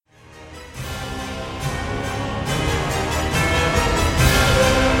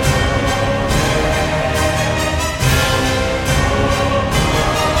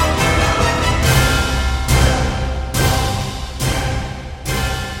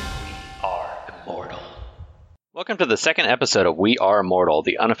Welcome to the second episode of We Are Immortal,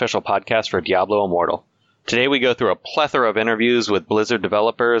 the unofficial podcast for Diablo Immortal. Today we go through a plethora of interviews with Blizzard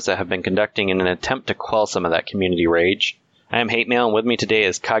developers that have been conducting in an attempt to quell some of that community rage. I am Hate Mail, and with me today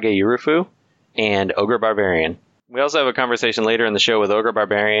is Kage Yurufu and Ogre Barbarian. We also have a conversation later in the show with Ogre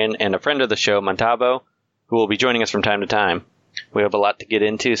Barbarian and a friend of the show, Montavo, who will be joining us from time to time. We have a lot to get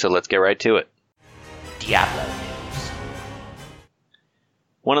into, so let's get right to it. Diablo news.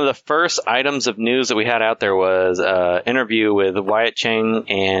 One of the first items of news that we had out there was an interview with Wyatt Cheng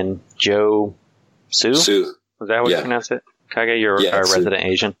and Joe Su. Su. Was that how you pronounce it? Kage, you're our resident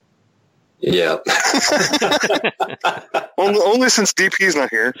Asian. Yeah. only since DP's not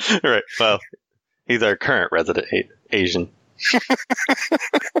here. Right. Well, he's our current resident Asian.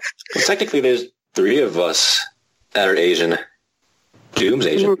 Well, technically, there's three of us that are Asian. Doom's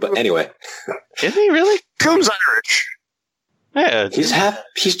Asian, but anyway. Is he really? Doom's Irish. Yeah. He's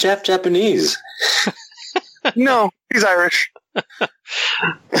half Japanese. No, he's Irish.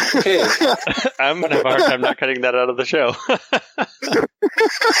 Okay. I'm going to have a hard time not cutting that out of the show.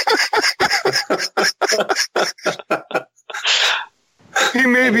 He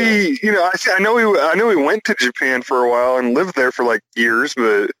may be, I know he went to Japan for a while and lived there for like years,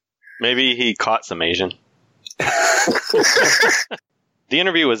 but maybe he caught some Asian. The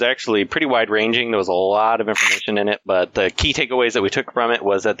interview was actually pretty wide-ranging. There was a lot of information in it, but the key takeaways that we took from it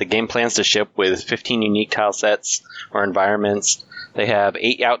was that the game plans to ship with 15 unique tile sets or environments. They have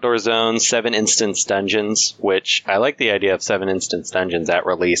 8 outdoor zones, 7 instance dungeons, which I like the idea of 7 instance dungeons at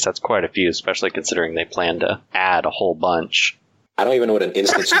release. That's quite a few, especially considering they plan to add a whole bunch. I don't even know what an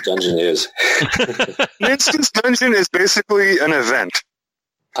instance dungeon is. An instance dungeon is basically an event.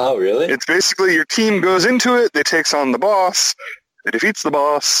 Oh, really? It's basically your team goes into it, they takes on the boss, it defeats the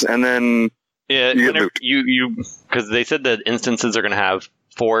boss, and then you because they said that instances are going to have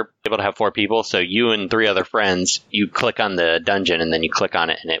able to have 4 people. So you and 3 other friends, you click on the dungeon, and then you click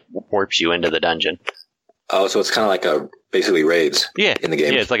on it, and it warps you into the dungeon. Oh, so it's kind of like basically raids. In the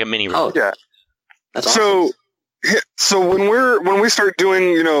game. Yeah, it's like a mini raid. Oh, yeah. That's awesome. So when we start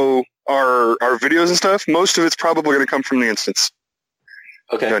doing our videos and stuff, most of it's probably going to come from the instance.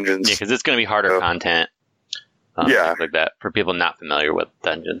 Okay. Dungeons. Yeah, because it's going to be harder content. Things like that for people not familiar with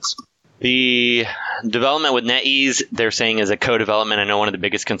dungeons. The development with NetEase, they're saying, is a co-development. I know one of the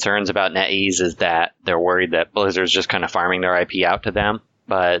biggest concerns about NetEase is that they're worried that Blizzard's just kind of farming their IP out to them.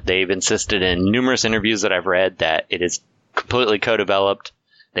 But they've insisted in numerous interviews that I've read that it is completely co-developed.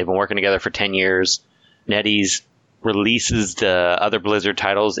 They've been working together for 10 years. NetEase releases the other Blizzard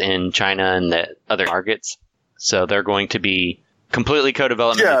titles in China and the other markets. So they're going to be completely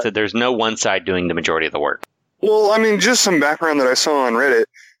co-development. They said there's no one side doing the majority of the work. Well, I mean, just some background that I saw on Reddit.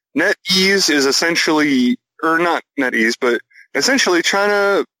 NetEase is essentially, or not NetEase, but essentially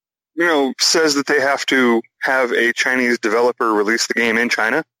China, says that they have to have a Chinese developer release the game in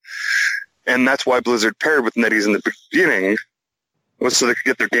China. And that's why Blizzard paired with NetEase in the beginning, was so they could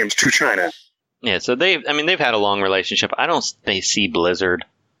get their games to China. Yeah, so they've had a long relationship. I don't see Blizzard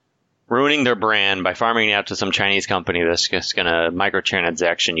ruining their brand by farming it out to some Chinese company that's just going to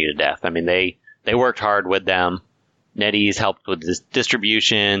microtransaction you to death. I mean, they worked hard with them. NetEase helped with this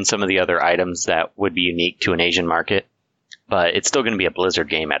distribution, some of the other items that would be unique to an Asian market, but it's still going to be a Blizzard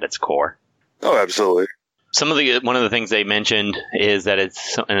game at its core. Oh, absolutely. One of the things they mentioned is that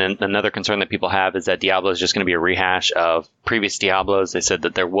and another concern that people have is that Diablo is just going to be a rehash of previous Diablos. They said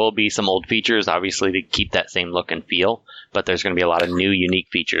that there will be some old features, obviously, to keep that same look and feel, but there's going to be a lot of new, unique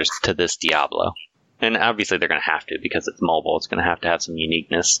features to this Diablo. And obviously they're going to have to, because it's mobile. It's going to have some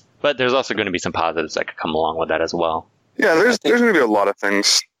uniqueness. But there's also going to be some positives that could come along with that as well. Yeah, there's going to be a lot of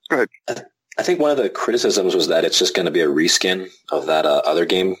things. Go ahead. I think one of the criticisms was that it's just going to be a reskin of that other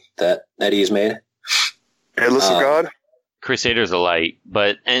game that NetEase made. Headless of God? Crusaders of Light.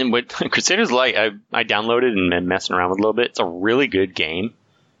 With Crusaders of Light, I downloaded and been messing around with a little bit. It's a really good game.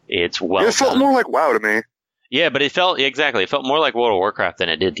 It's well It felt more like WoW to me. Yeah, but it felt more like World of Warcraft than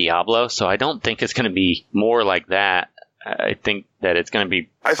it did Diablo, so I don't think it's going to be more like that. I think that it's going to be...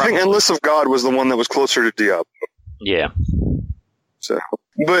 I think Endless of God was the one that was closer to Diablo. Yeah. So,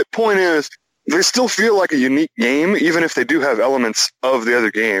 but point is, they still feel like a unique game, even if they do have elements of the other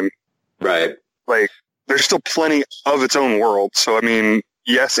game. Right. Like, there's still plenty of its own world, so I mean,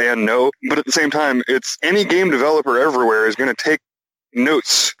 yes and no, but at the same time, it's any game developer everywhere is going to take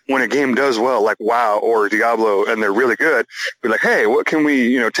notes when a game does well, like WoW or Diablo, and they're really good. Be like, hey, what can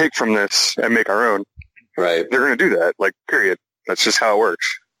we, take from this and make our own? Right. They're going to do that. Like, period. That's just how it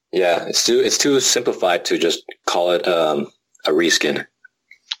works. Yeah, it's too simplified to just call it a reskin,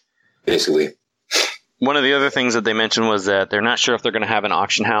 basically. One of the other things that they mentioned was that they're not sure if they're going to have an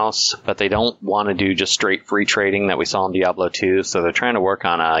auction house, but they don't want to do just straight free trading that we saw in Diablo 2. So they're trying to work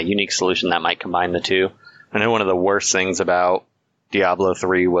on a unique solution that might combine the two. I know one of the worst things about Diablo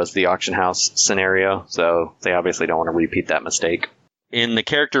 3 was the auction house scenario, so they obviously don't want to repeat that mistake. In the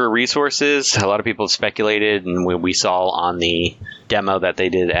character resources, a lot of people have speculated, and we saw on the demo that they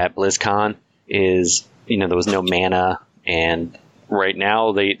did at BlizzCon is, there was no mana, and right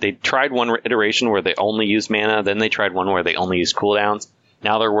now they tried one iteration where they only used mana, then they tried one where they only used cooldowns.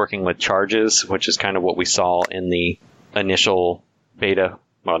 Now they're working with charges, which is kind of what we saw in the initial beta.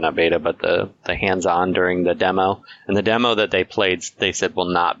 Well, not beta, but the hands-on during the demo. And the demo that they played, they said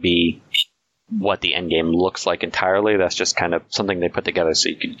will not be what the end game looks like entirely. That's just kind of something they put together so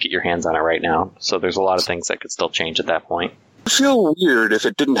you could get your hands on it right now. So there's a lot of things that could still change at that point. I feel weird if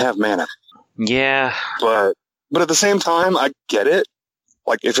it didn't have mana. Yeah. But at the same time, I get it.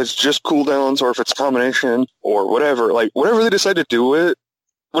 Like, if it's just cooldowns or if it's a combination or whatever, like, whatever they decide to do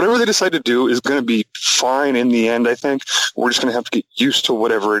is going to be fine in the end, I think. We're just going to have to get used to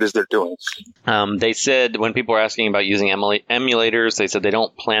whatever it is they're doing. They said when people were asking about using emulators, they said they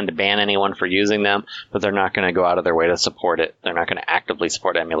don't plan to ban anyone for using them, but they're not going to go out of their way to support it. They're not going to actively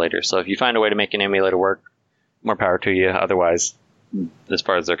support emulators. So if you find a way to make an emulator work, more power to you. Otherwise, as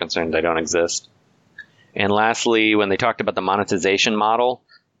far as they're concerned, they don't exist. And lastly, when they talked about the monetization model,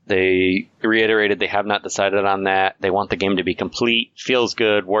 they reiterated they have not decided on that. They want the game to be complete, feels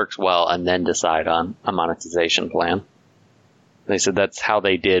good, works well, and then decide on a monetization plan. They said that's how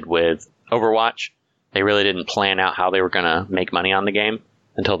they did with Overwatch. They really didn't plan out how they were going to make money on the game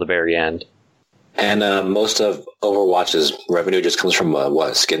until the very end. And most of Overwatch's revenue just comes from,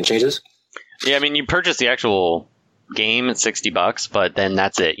 skin changes? Yeah, I mean, you purchase the actual game at $60, but then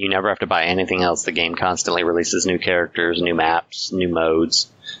that's it. You never have to buy anything else. The game constantly releases new characters, new maps, new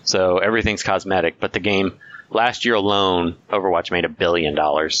modes. So everything's cosmetic. But the game, last year alone, Overwatch made $1 billion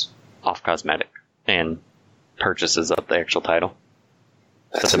off cosmetic and purchases of the actual title.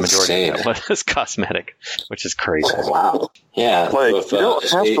 That's the majority insane. of that was cosmetic, which is crazy. Oh, wow. Yeah. Like, if, you don't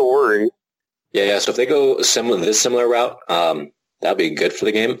have to worry. Yeah. So if they go this similar route, that'd be good for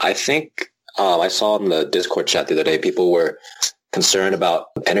the game. I think I saw in the Discord chat the other day, people were concerned about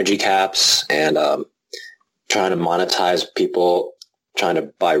energy caps and trying to monetize people trying to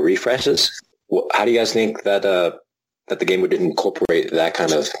buy refreshes. How do you guys think that the game would incorporate that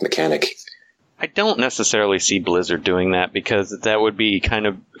kind of mechanic? I don't necessarily see Blizzard doing that because that would be kind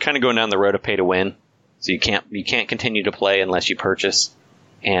of going down the road of pay to win. So you can't continue to play unless you purchase,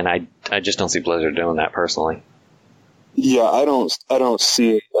 and I just don't see Blizzard doing that personally. Yeah, I don't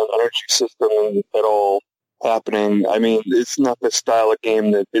see an energy system at all happening. I mean, it's not the style of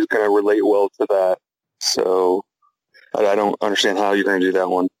game that is going to relate well to that. So I don't understand how you're going to do that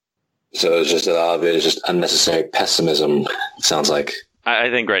one. So it's just a lot of it is just unnecessary pessimism, it sounds like. I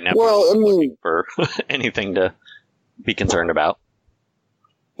think right now for anything to be concerned about.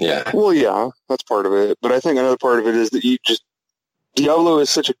 Yeah. Well, yeah, that's part of it. But I think another part of it is that Diablo is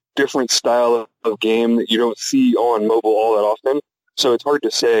such a different style of game that you don't see on mobile all that often. So it's hard to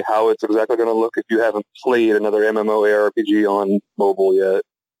say how it's exactly going to look if you haven't played another MMO ARPG on mobile yet.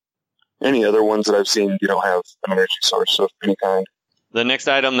 Any other ones that I've seen, you don't have an energy source of any kind. The next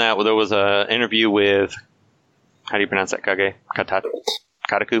item there was an interview with, how do you pronounce that, Kage? Kotaku?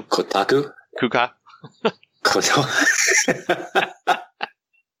 Kotaku? Kuka?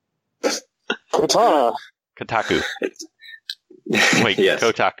 Katana. Kotaku. Wait, yes.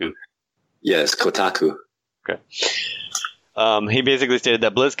 Kotaku. Yes, Kotaku. Okay. He basically stated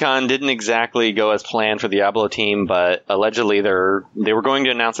that BlizzCon didn't exactly go as planned for the Diablo team, but allegedly they were going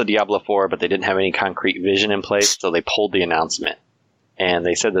to announce a Diablo 4, but they didn't have any concrete vision in place, so they pulled the announcement. And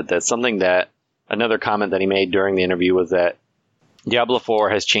they said that that's something that, another comment that he made during the interview was that Diablo 4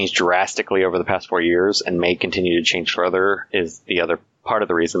 has changed drastically over the past 4 years and may continue to change further, is the other part of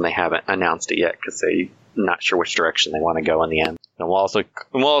the reason they haven't announced it yet, because they're not sure which direction they want to go in the end. And we'll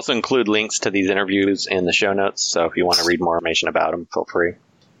also include links to these interviews in the show notes, so if you want to read more information about them, feel free.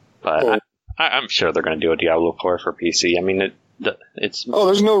 But I'm sure they're going to do a Diablo 4 for PC. I mean, it's... Oh,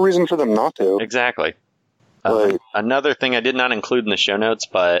 there's no reason for them not to. Exactly. Another thing I did not include in the show notes,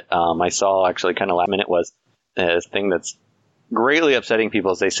 but I saw actually kind of last minute, was a thing that's greatly upsetting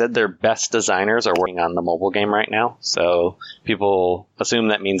people is they said their best designers are working on the mobile game right now. So people assume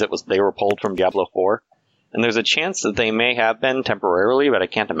that means they were pulled from Diablo 4. And there's a chance that they may have been temporarily, but I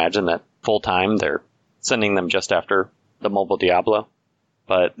can't imagine that full-time they're sending them just after the mobile Diablo.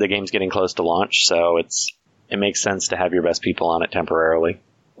 But the game's getting close to launch, so it makes sense to have your best people on it temporarily.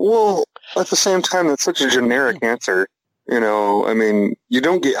 Well, at the same time, that's such a generic answer. I mean, you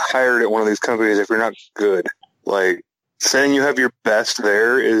don't get hired at one of these companies if you're not good. Like, saying you have your best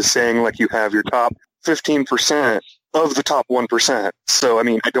there is saying, like, you have your top 15% of the top 1%. So, I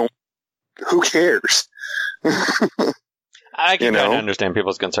mean, who cares? I can kind of understand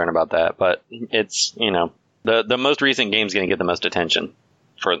people's concern about that, but it's, the most recent game's going to get the most attention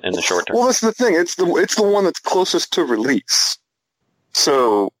in the short term. Well, that's the thing. It's the one that's closest to release.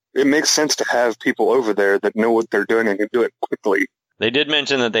 So it makes sense to have people over there that know what they're doing and can do it quickly. They did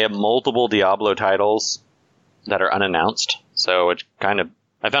mention that they have multiple Diablo titles that are unannounced, so it's kind of,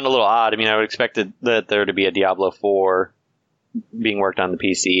 I found a little odd. I mean, I would expect that there to be a Diablo 4 being worked on the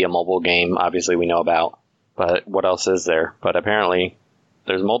PC, a mobile game, obviously we know about, but what else is there? But apparently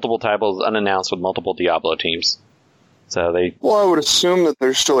there's multiple titles unannounced with multiple Diablo teams. So Well, I would assume that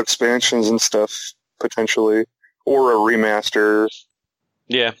there's still expansions and stuff, potentially, or a remaster.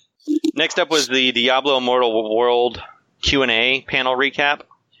 Yeah. Next up was the Diablo Immortal World Q&A panel recap.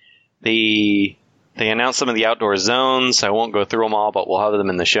 They announced some of the outdoor zones. I won't go through them all, but we'll have them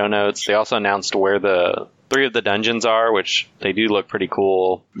in the show notes. They also announced where the 3 of the dungeons are, which they do look pretty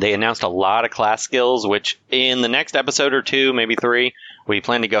cool. They announced a lot of class skills, which in the next episode or 2, maybe 3, we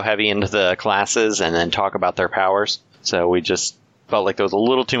plan to go heavy into the classes and then talk about their powers. So we just felt like there was a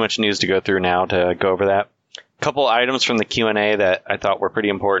little too much news to go through now to go over that. A couple items from the Q&A that I thought were pretty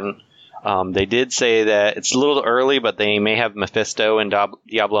important. They did say that it's a little early, but they may have Mephisto in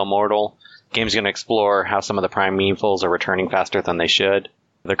Diablo Immortal. The game's going to explore how some of the primevals are returning faster than they should.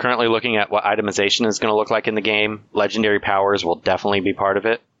 They're currently looking at what itemization is going to look like in the game. Legendary powers will definitely be part of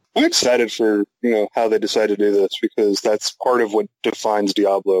it. I'm excited for how they decide to do this, because that's part of what defines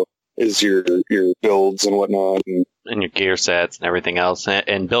Diablo is your builds and whatnot, and your gear sets and everything else,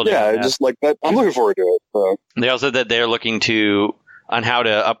 and building. Yeah, just like that. I'm looking forward to it. So. They also said that they're looking on how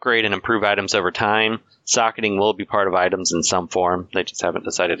to upgrade and improve items over time. Socketing will be part of items in some form. They just haven't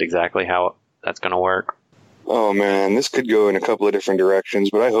decided exactly how that's going to work. Oh man, this could go in a couple of different directions,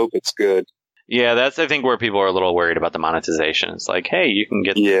 but I hope it's good. Yeah, that's, I think, where people are a little worried about the monetization. It's like, hey, you can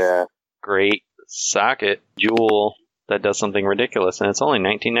get this great socket jewel that does something ridiculous, and it's only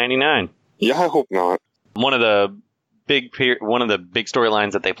 $19.99. Yeah, I hope not. One of the big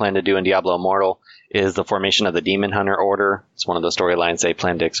storylines that they plan to do in Diablo Immortal is the formation of the Demon Hunter Order. It's one of the storylines they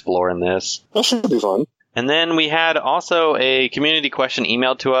plan to explore in this. That should be fun. And then we had also a community question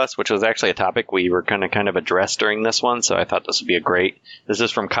emailed to us, which was actually a topic we were going to kind of address during this one, so I thought this would be This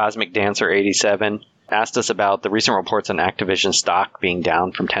is from Cosmic Dancer 87. Asked us about the recent reports on Activision stock being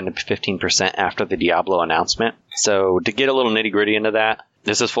down from 10 to 15% after the Diablo announcement. So to get a little nitty-gritty into that,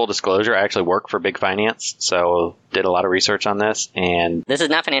 this is full disclosure. I actually work for Big Finance, so did a lot of research on this. And this is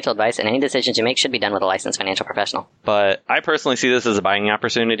not financial advice, and any decisions you make should be done with a licensed financial professional. But I personally see this as a buying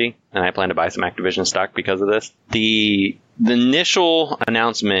opportunity, and I plan to buy some Activision stock because of this. The initial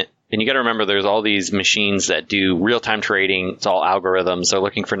announcement, and you got to remember there's all these machines that do real-time trading. It's all algorithms. They're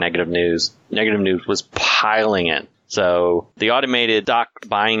looking for negative news. Negative news was piling in. So the automated stock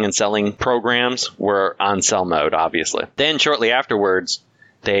buying and selling programs were on sell mode, obviously. Then shortly afterwards,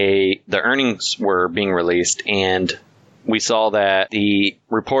 the earnings were being released, and we saw that the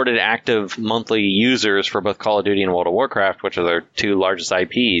reported active monthly users for both Call of Duty and World of Warcraft, which are their 2 largest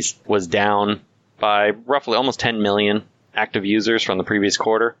IPs, was down by roughly almost 10 million active users from the previous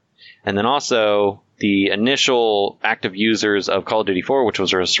quarter. And then also the initial active users of Call of Duty 4, which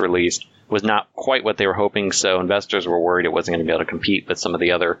was just released, was not quite what they were hoping, so investors were worried it wasn't going to be able to compete with some of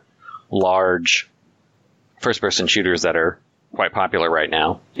the other large first-person shooters that are quite popular right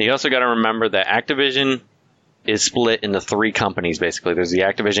now. You also got to remember that Activision is split into 3 companies, basically. There's the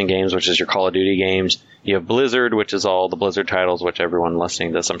Activision games, which is your Call of Duty games. You have Blizzard, which is all the Blizzard titles, which everyone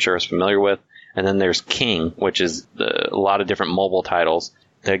listening to this, I'm sure, is familiar with. And then there's King, which is a lot of different mobile titles.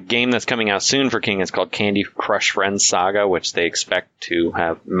 The game that's coming out soon for King is called Candy Crush Friends Saga, which they expect to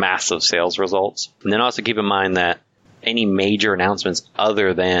have massive sales results. And then also keep in mind that any major announcements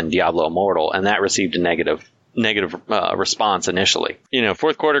other than Diablo Immortal, and that received a negative response initially.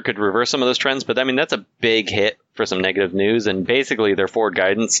 Fourth quarter could reverse some of those trends, but I mean, that's a big hit for some negative news. And basically their forward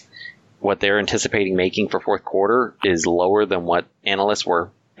guidance, what they're anticipating making for fourth quarter, is lower than what analysts were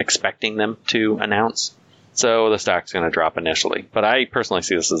expecting them to announce. So the stock's going to drop initially. But I personally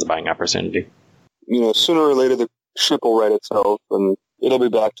see this as a buying opportunity. Sooner or later the ship will right itself and it'll be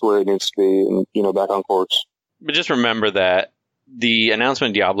back to where it needs to be and, back on course. But just remember that the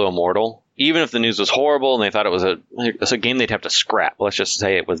announcement of Diablo Immortal, even if the news was horrible and they thought it was a game they'd have to scrap, let's just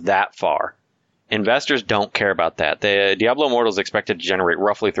say it was that far, investors don't care about that. The Diablo Immortal is expected to generate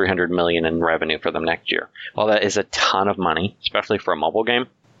roughly $300 million in revenue for them next year. While that is a ton of money, especially for a mobile game,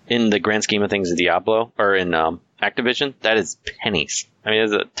 in the grand scheme of things in Diablo, or in Activision, that is pennies. I mean,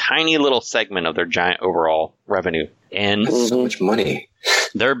 it's a tiny little segment of their giant overall revenue. And that's so much money.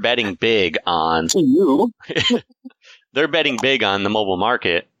 They're betting big on they're betting big on the mobile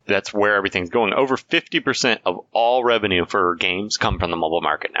market. That's where everything's going. Over 50% of all revenue for games come from the mobile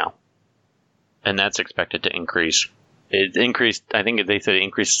market now. And that's expected to increase. It increased, I think they said it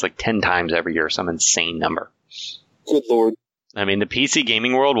increases like 10 times every year, some insane number. Good Lord. I mean, the PC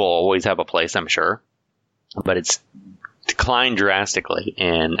gaming world will always have a place, I'm sure. But it's declined drastically,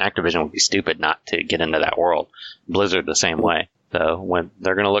 and Activision would be stupid not to get into that world. Blizzard the same way. So when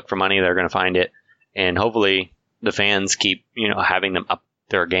they're going to look for money, they're going to find it. And hopefully the fans keep, having them up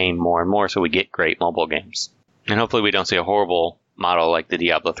their game more and more so we get great mobile games. And hopefully we don't see a horrible model like the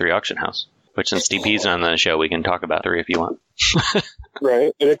Diablo 3 auction house, which since DP's on the show, we can talk about 3 if you want.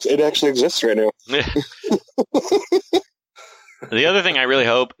 Right. It actually exists right now. The other thing I really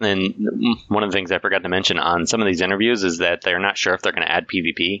hope, and one of the things I forgot to mention on some of these interviews, is that they're not sure if they're going to add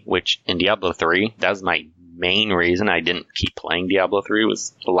PvP, which in Diablo 3, that was my main reason I didn't keep playing Diablo 3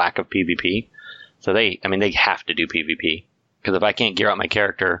 was the lack of PvP. So they have to do PvP. Because if I can't gear out my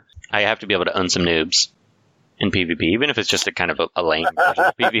character, I have to be able to own some noobs in PvP, even if it's just a kind of a lame version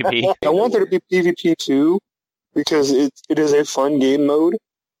of PvP. I want there to be PvP too, because it is a fun game mode,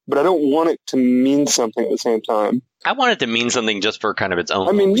 but I don't want it to mean something at the same time. I want it to mean something just for kind of its own.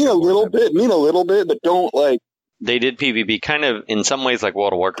 I mean, mean a little bit, but don't like. They did PvP kind of in some ways like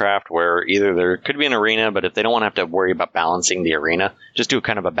World of Warcraft, where either there could be an arena, but if they don't want to have to worry about balancing the arena, just do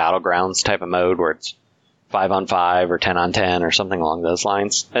kind of a battlegrounds type of mode where it's 5-on-5 or 10-on-10 or something along those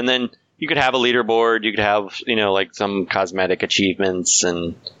lines. And then you could have a leaderboard, you could have, like some cosmetic achievements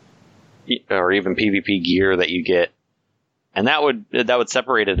and or even PvP gear that you get. And that would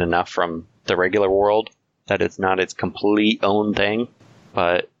separate it enough from the regular world that it's not its complete own thing.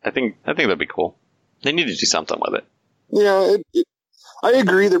 But I think that'd be cool. They need to do something with it. Yeah, I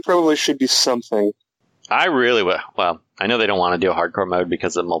agree. There probably should be something. I really would. Well, I know they don't want to do a hardcore mode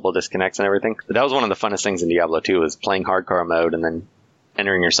because of mobile disconnects and everything. But that was one of the funnest things in Diablo 2 was playing hardcore mode and then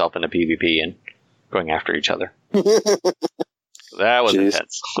entering yourself into PvP and going after each other. That was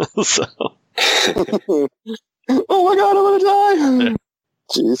intense. So. Oh my god, I'm gonna die!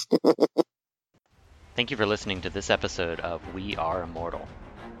 Jeez. Thank you for listening to this episode of We Are Immortal.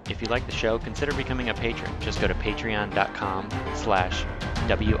 If you like the show, consider becoming a patron. Just go to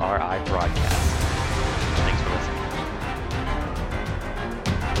patreon.com/WRI Broadcast.